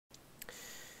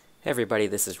Hey everybody,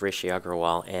 this is Rishi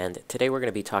Agrawal, and today we're going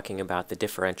to be talking about the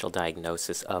differential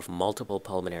diagnosis of multiple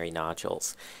pulmonary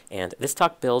nodules. And this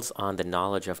talk builds on the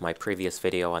knowledge of my previous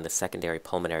video on the secondary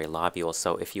pulmonary lobule,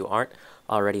 so if you aren't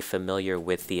already familiar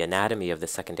with the anatomy of the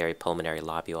secondary pulmonary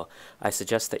lobule, I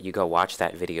suggest that you go watch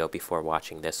that video before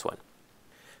watching this one.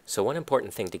 So one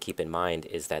important thing to keep in mind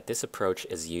is that this approach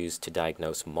is used to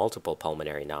diagnose multiple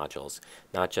pulmonary nodules,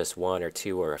 not just one or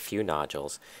two or a few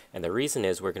nodules. And the reason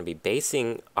is we're going to be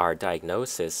basing our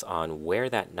diagnosis on where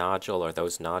that nodule or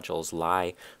those nodules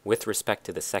lie with respect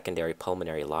to the secondary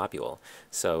pulmonary lobule.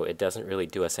 So it doesn't really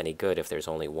do us any good if there's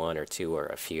only one or two or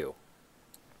a few.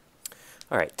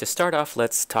 All right, to start off,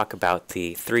 let's talk about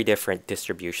the three different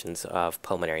distributions of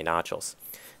pulmonary nodules.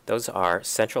 Those are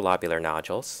central lobular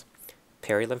nodules,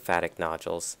 perilymphatic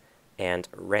nodules, and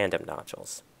random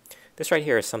nodules. This right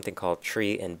here is something called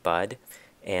tree and bud,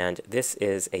 and this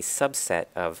is a subset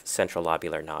of central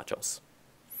lobular nodules.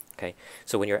 Okay,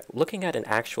 so when you're looking at an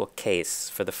actual case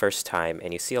for the first time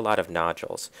and you see a lot of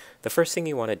nodules, the first thing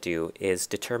you want to do is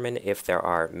determine if there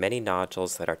are many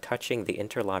nodules that are touching the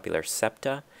interlobular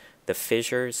septa, the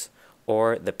fissures,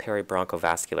 or the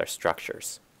peribronchovascular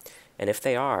structures. And if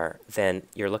they are, then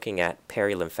you're looking at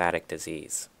perilymphatic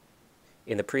disease.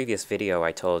 In the previous video,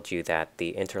 I told you that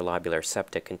the interlobular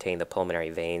septa contain the pulmonary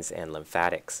veins and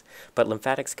lymphatics, but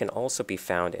lymphatics can also be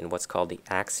found in what's called the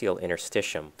axial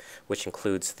interstitium, which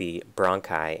includes the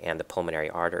bronchi and the pulmonary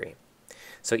artery.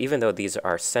 So even though these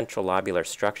are central lobular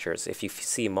structures, if you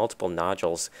see multiple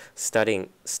nodules studying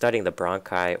the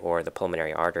bronchi or the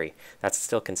pulmonary artery, that's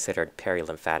still considered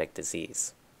perilymphatic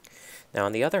disease. Now,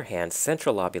 on the other hand,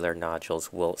 central lobular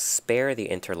nodules will spare the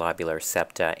interlobular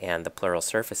septa and the pleural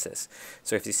surfaces.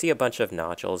 So if you see a bunch of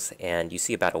nodules and you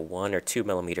see about a 1 or 2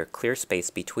 millimeter clear space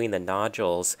between the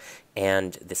nodules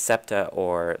and the septa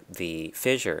or the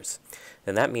fissures,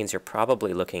 then that means you're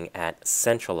probably looking at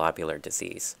central lobular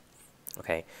disease.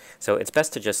 Okay, so it's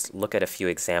best to just look at a few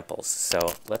examples.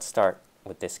 So let's start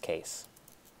with this case.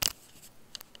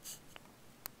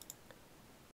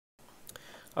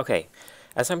 Okay.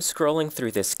 As I'm scrolling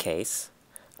through this case,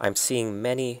 I'm seeing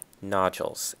many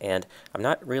nodules, and I'm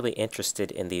not really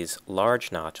interested in these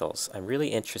large nodules. I'm really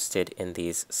interested in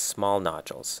these small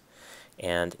nodules.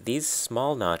 And these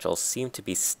small nodules seem to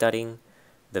be studding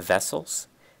the vessels,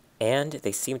 and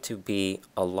they seem to be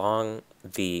along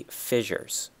the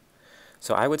fissures.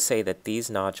 So I would say that these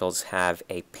nodules have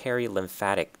a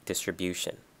perilymphatic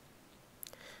distribution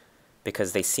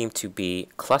because they seem to be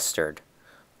clustered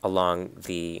along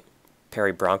the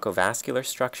peribronchovascular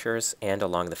structures and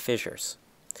along the fissures.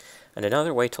 And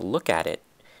another way to look at it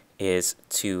is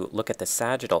to look at the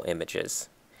sagittal images.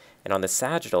 And on the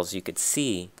sagittals, you could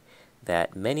see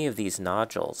that many of these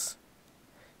nodules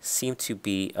seem to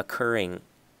be occurring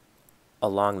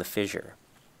along the fissure.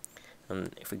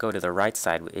 And if we go to the right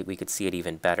side, we could see it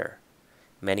even better.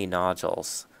 Many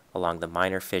nodules along the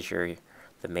minor fissure,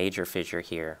 the major fissure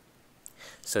here.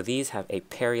 So these have a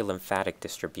perilymphatic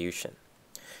distribution.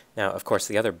 Now, of course,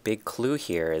 the other big clue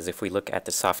here is if we look at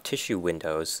the soft tissue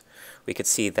windows, we could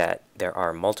see that there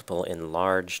are multiple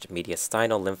enlarged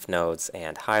mediastinal lymph nodes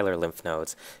and hilar lymph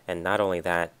nodes, and not only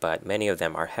that, but many of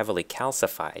them are heavily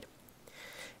calcified.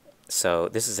 So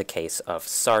this is a case of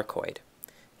sarcoid.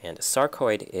 And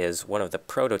sarcoid is one of the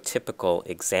prototypical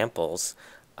examples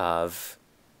of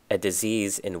a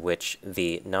disease in which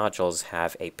the nodules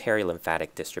have a perilymphatic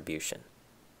distribution.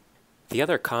 The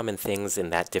other common things in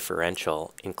that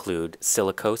differential include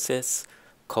silicosis,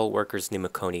 Kohlwerker's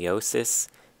pneumoconiosis,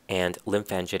 and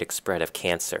lymphangitic spread of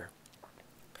cancer.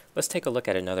 Let's take a look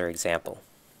at another example.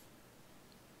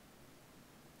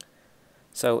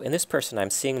 So in this person, I'm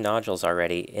seeing nodules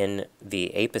already in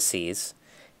the apices,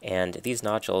 and these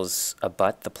nodules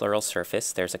abut the pleural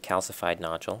surface. There's a calcified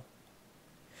nodule.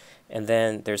 And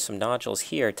then there's some nodules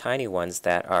here, tiny ones,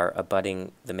 that are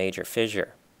abutting the major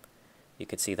fissure. You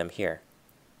could see them here.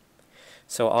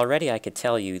 So already I could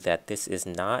tell you that this is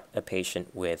not a patient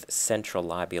with central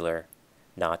lobular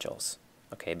nodules,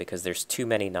 okay, because there's too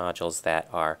many nodules that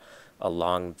are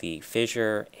along the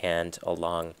fissure and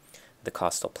along the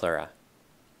costal pleura.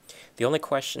 The only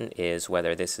question is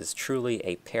whether this is truly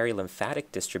a perilymphatic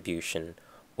distribution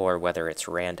or whether it's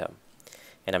random.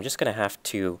 And I'm just going to have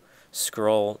to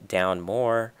scroll down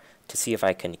more to see if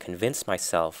I can convince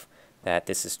myself that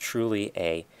this is truly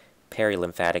a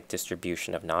perilymphatic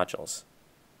distribution of nodules.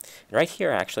 And right here,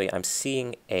 actually, I'm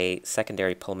seeing a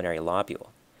secondary pulmonary lobule.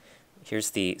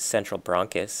 Here's the central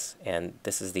bronchus, and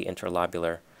this is the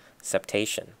interlobular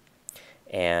septation.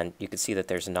 And you can see that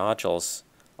there's nodules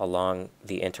along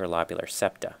the interlobular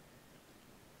septa.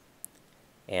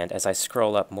 And as I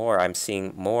scroll up more, I'm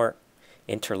seeing more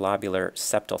interlobular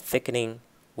septal thickening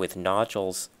with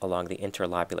nodules along the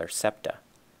interlobular septa.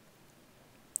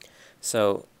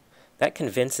 So that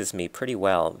convinces me pretty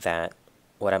well that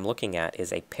what I'm looking at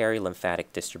is a perilymphatic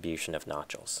distribution of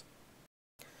nodules.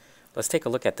 Let's take a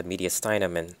look at the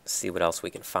mediastinum and see what else we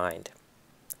can find.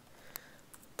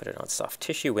 Put it on soft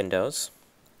tissue windows.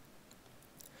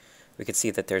 We can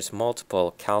see that there's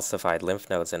multiple calcified lymph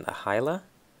nodes in the hyla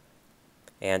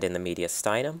and in the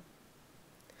mediastinum.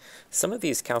 Some of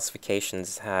these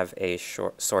calcifications have a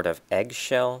sort of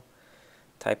eggshell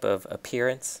type of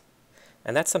appearance,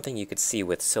 and that's something you could see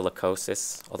with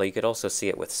silicosis, although you could also see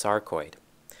it with sarcoid.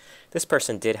 This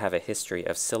person did have a history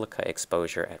of silica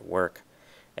exposure at work,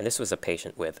 and this was a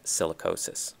patient with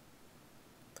silicosis.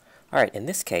 All right, in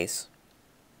this case,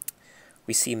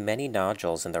 we see many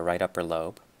nodules in the right upper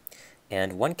lobe,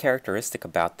 and one characteristic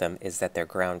about them is that they're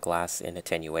ground glass in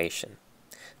attenuation.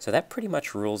 So that pretty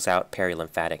much rules out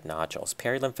perilymphatic nodules.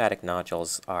 Perilymphatic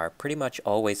nodules are pretty much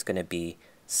always going to be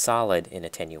solid in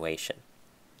attenuation.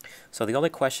 So the only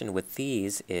question with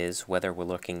these is whether we're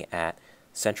looking at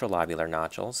central lobular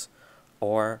nodules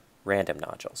or random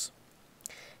nodules.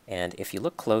 And if you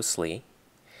look closely,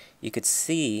 you could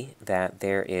see that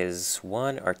there is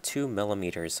 1 or 2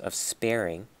 millimeters of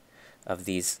sparing of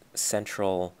these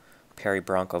central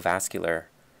peribronchovascular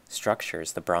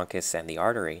structures, the bronchus and the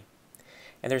artery.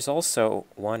 And there's also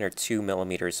 1 or 2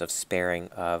 millimeters of sparing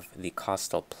of the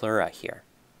costal pleura here.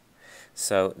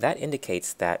 So that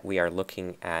indicates that we are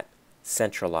looking at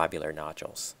central lobular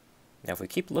nodules. Now if we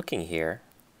keep looking here,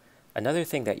 another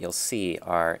thing that you'll see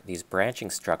are these branching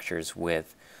structures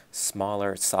with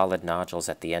smaller solid nodules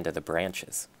at the end of the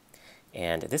branches.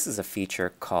 And this is a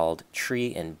feature called tree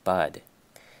in bud.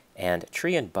 And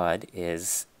tree in bud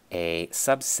is a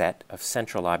subset of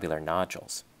central lobular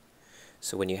nodules.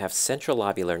 So when you have central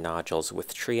lobular nodules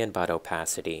with tree in bud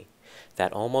opacity,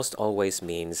 that almost always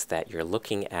means that you're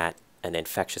looking at an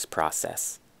infectious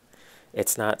process.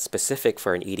 It's not specific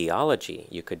for an etiology.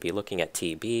 You could be looking at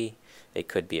TB, it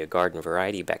could be a garden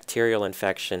variety bacterial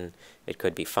infection, it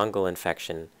could be fungal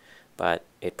infection, but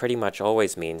it pretty much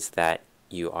always means that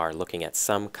you are looking at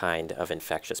some kind of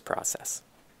infectious process.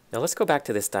 Now let's go back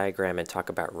to this diagram and talk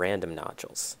about random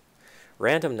nodules.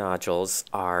 Random nodules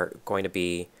are going to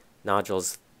be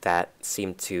nodules that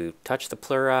seem to touch the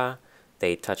pleura,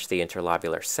 they touch the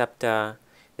interlobular septa,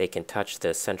 they can touch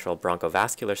the central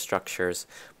bronchovascular structures,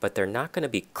 but they're not going to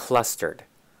be clustered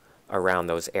around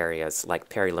those areas like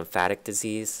perilymphatic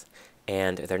disease,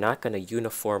 and they're not going to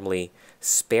uniformly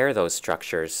spare those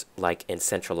structures like in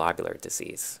central lobular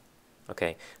disease.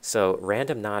 Okay, so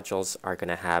random nodules are going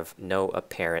to have no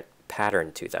apparent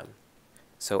pattern to them.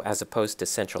 So as opposed to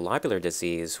central lobular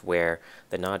disease, where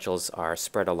the nodules are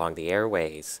spread along the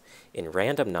airways, in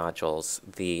random nodules,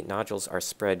 the nodules are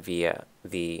spread via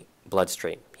the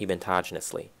bloodstream,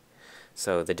 hematogeneously.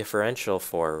 So the differential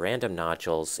for random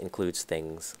nodules includes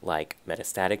things like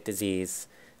metastatic disease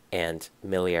and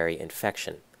miliary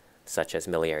infection, such as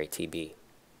miliary TB.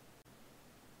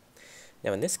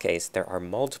 Now in this case, there are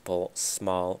multiple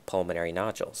small pulmonary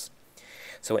nodules.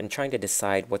 So in trying to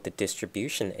decide what the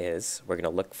distribution is, we're going to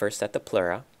look first at the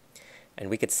pleura, and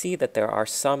we could see that there are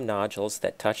some nodules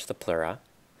that touch the pleura,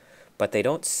 but they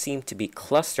don't seem to be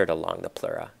clustered along the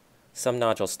pleura. Some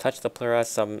nodules touch the pleura,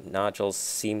 some nodules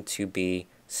seem to be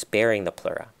sparing the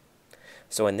pleura.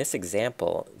 So in this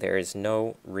example, there is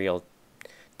no real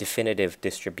definitive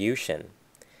distribution,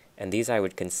 and these I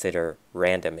would consider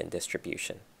random in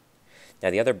distribution.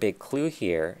 Now the other big clue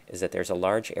here is that there's a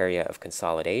large area of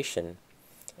consolidation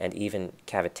and even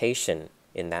cavitation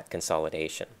in that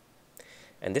consolidation.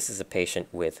 And this is a patient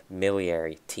with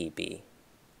miliary TB.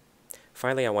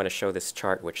 Finally, I want to show this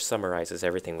chart which summarizes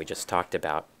everything we just talked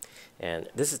about. And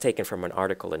this is taken from an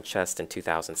article in Chest in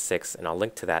 2006, and I'll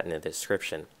link to that in the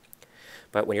description.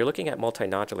 But when you're looking at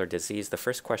multinodular disease, the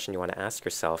first question you want to ask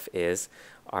yourself is,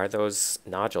 are those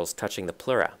nodules touching the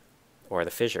pleura or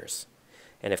the fissures?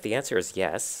 And if the answer is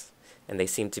yes, and they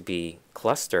seem to be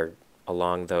clustered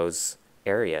along those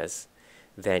areas,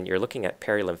 then you're looking at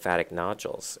perilymphatic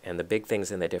nodules. And the big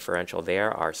things in the differential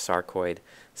there are sarcoid,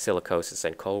 silicosis,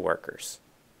 and co-workers.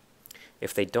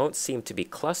 If they don't seem to be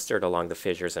clustered along the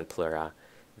fissures and pleura,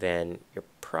 then you're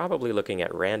probably looking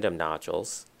at random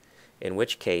nodules, in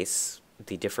which case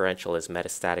the differential is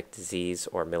metastatic disease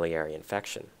or miliary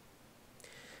infection.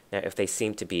 Now, if they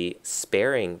seem to be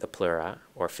sparing the pleura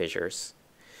or fissures,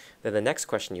 then the next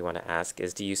question you want to ask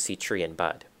is, do you see tree in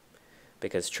bud?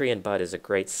 Because tree in bud is a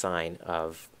great sign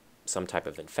of some type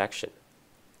of infection.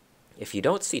 If you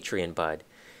don't see tree in bud,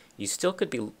 you still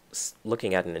could be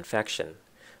looking at an infection,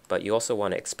 but you also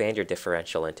want to expand your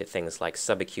differential into things like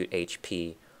subacute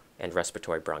HP and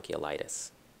respiratory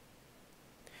bronchiolitis.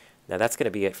 Now that's going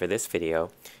to be it for this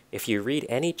video. If you read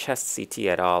any chest CT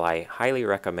at all, I highly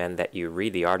recommend that you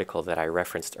read the article that I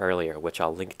referenced earlier, which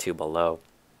I'll link to below.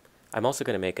 I'm also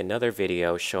going to make another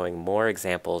video showing more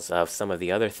examples of some of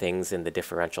the other things in the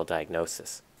differential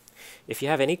diagnosis. If you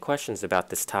have any questions about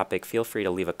this topic, feel free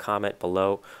to leave a comment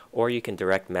below, or you can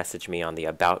direct message me on the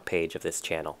About page of this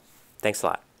channel. Thanks a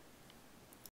lot.